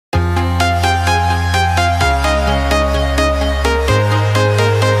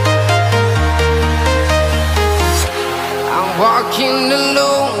walking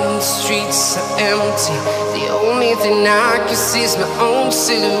alone, the streets are empty. The only thing I can see is my own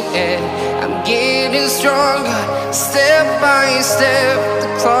silhouette. I'm getting stronger, step by step. The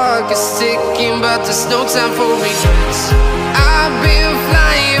clock is ticking, but there's no time for regrets. I've been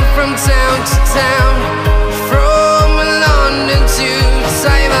flying from town to town, from London to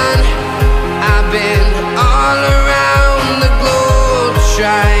Taiwan. I've been all around the globe,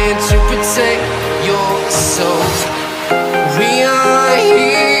 trying to protect your soul. We are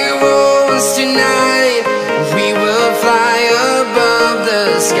heroes tonight. We will fly above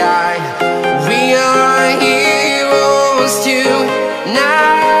the sky. We are heroes tonight.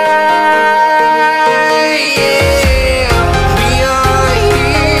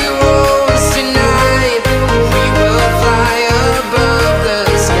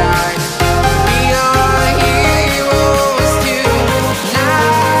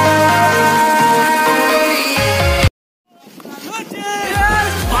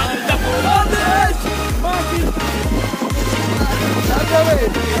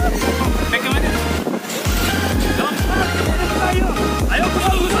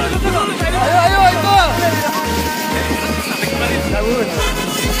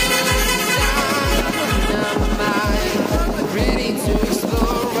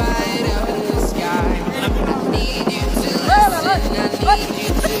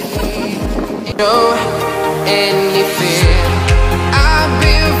 Any fear. I've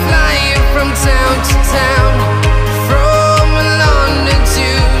been flying from town to town, from London to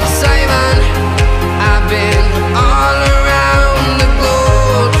Taiwan. I've been all around the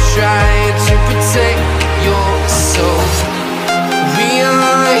globe, trying to protect your soul. We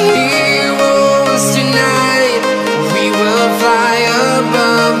are heroes tonight. We will fly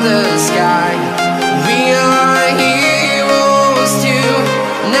above the sky. We are heroes tonight.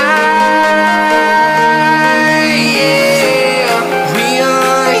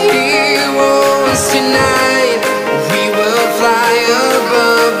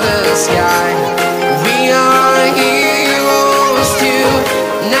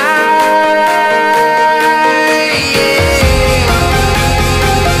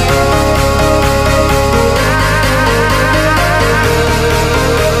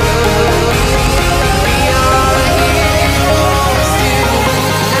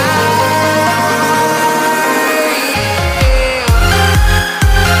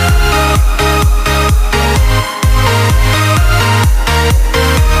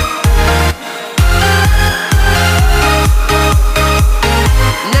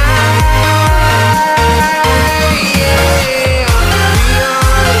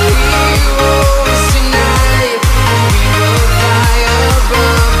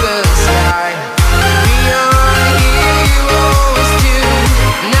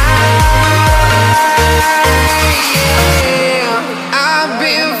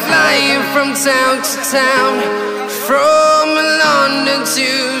 Town to town, from London to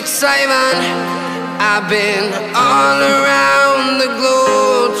Taiwan. I've been all around the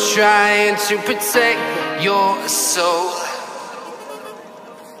globe, trying to protect your soul.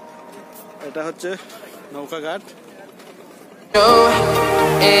 এটা হচ্ছে নৌকাঘাট।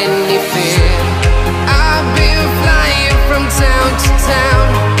 Any fear. I've been flying from town to town,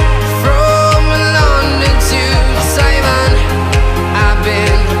 from London to Taiwan. I've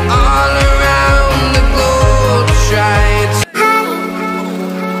been all around the globe, trying to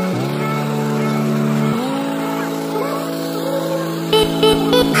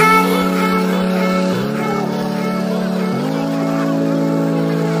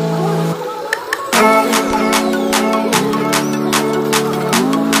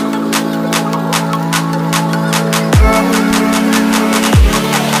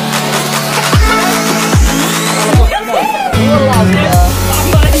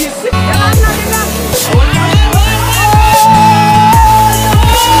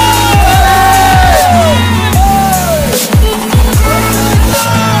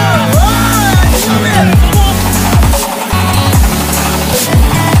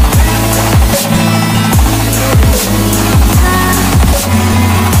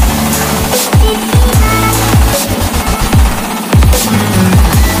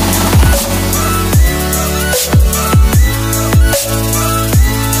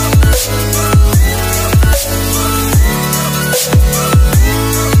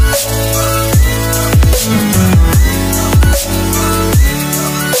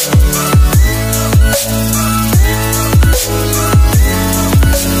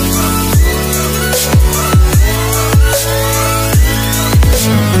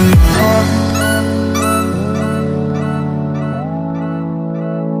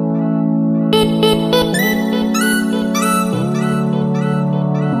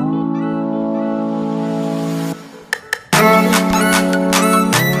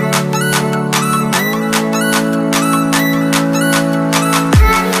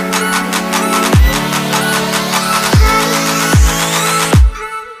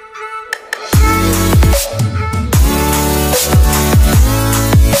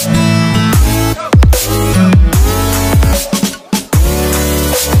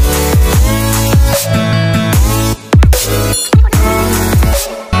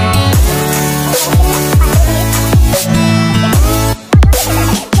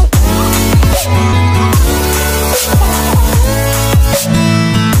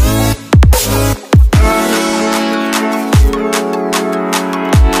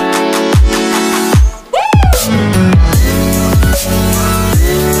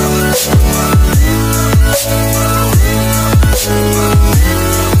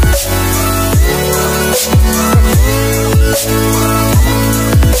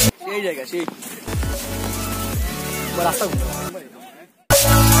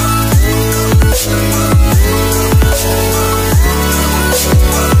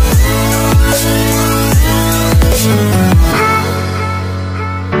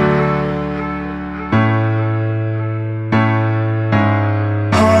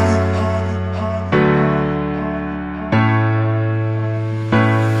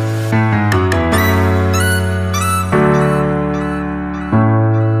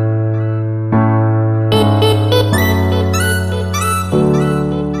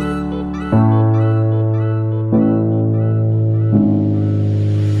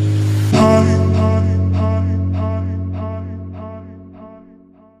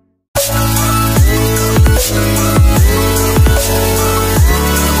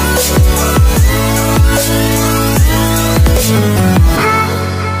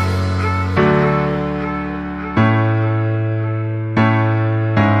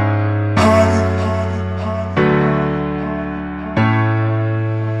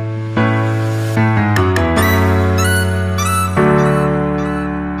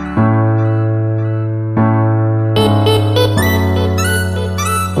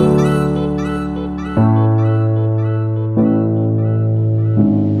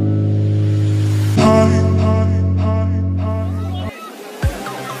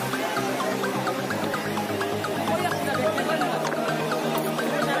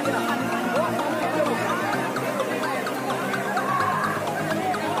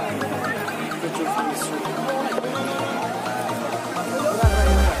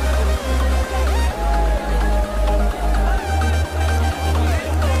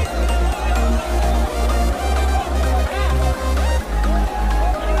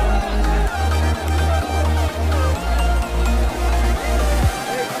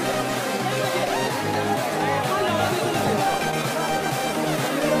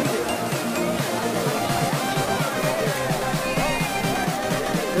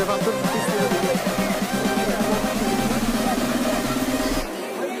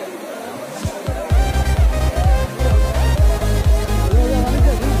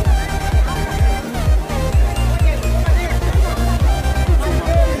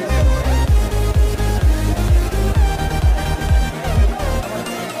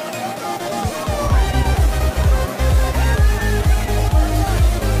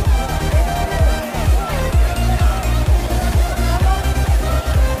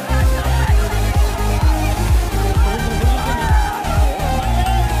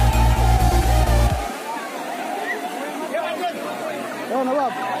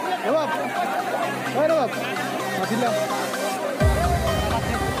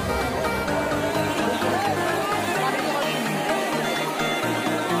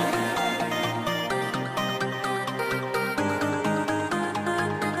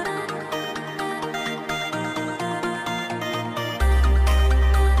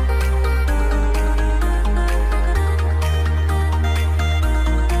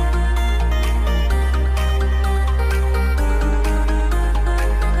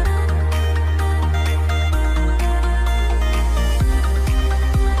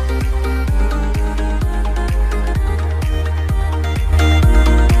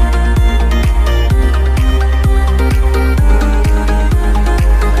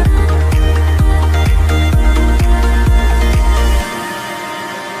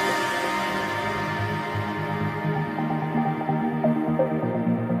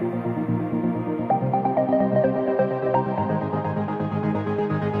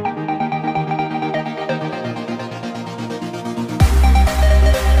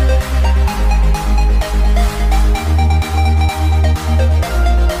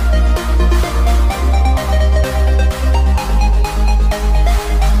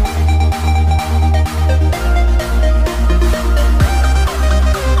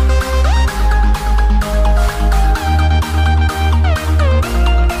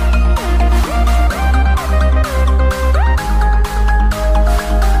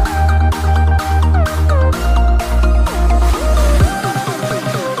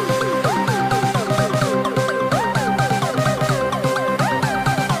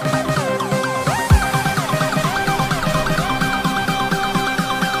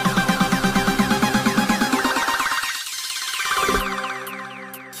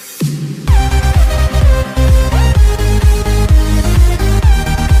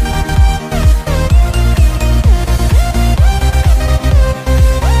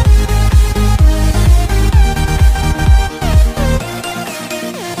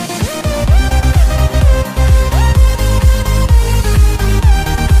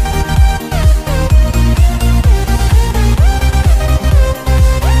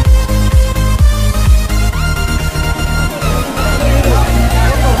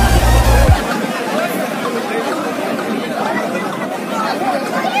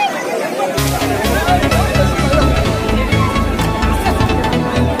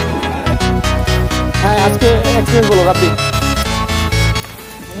আজকে experience বলো রাব্বি।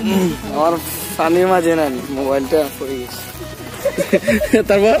 আমার পানির মাঝে না মোবাইলটা পড়ে গেছে।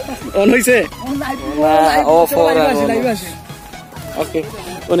 তারপর অন হয়েছে অফ ওকে।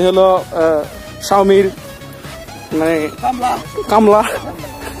 উনি হলো শাওমির মানে কামলা,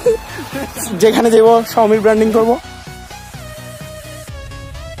 যেখানে যাব শাওমির ব্র্যান্ডিং করবো।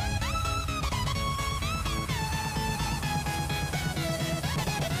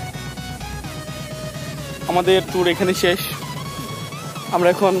 আমাদের ট্যুর এখানে শেষ, আমরা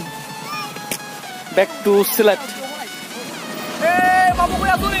এখন ব্যাক টু সিলেট।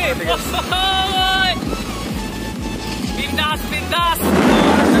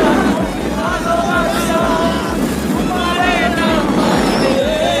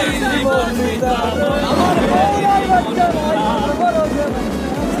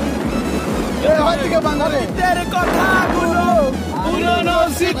 পুরনো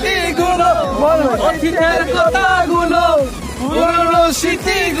স্মৃতিগুলো অতীতের কথাগুলো, পুরনো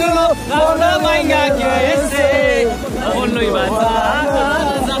স্মৃতিগুলো মনে ভাঙা গেছে।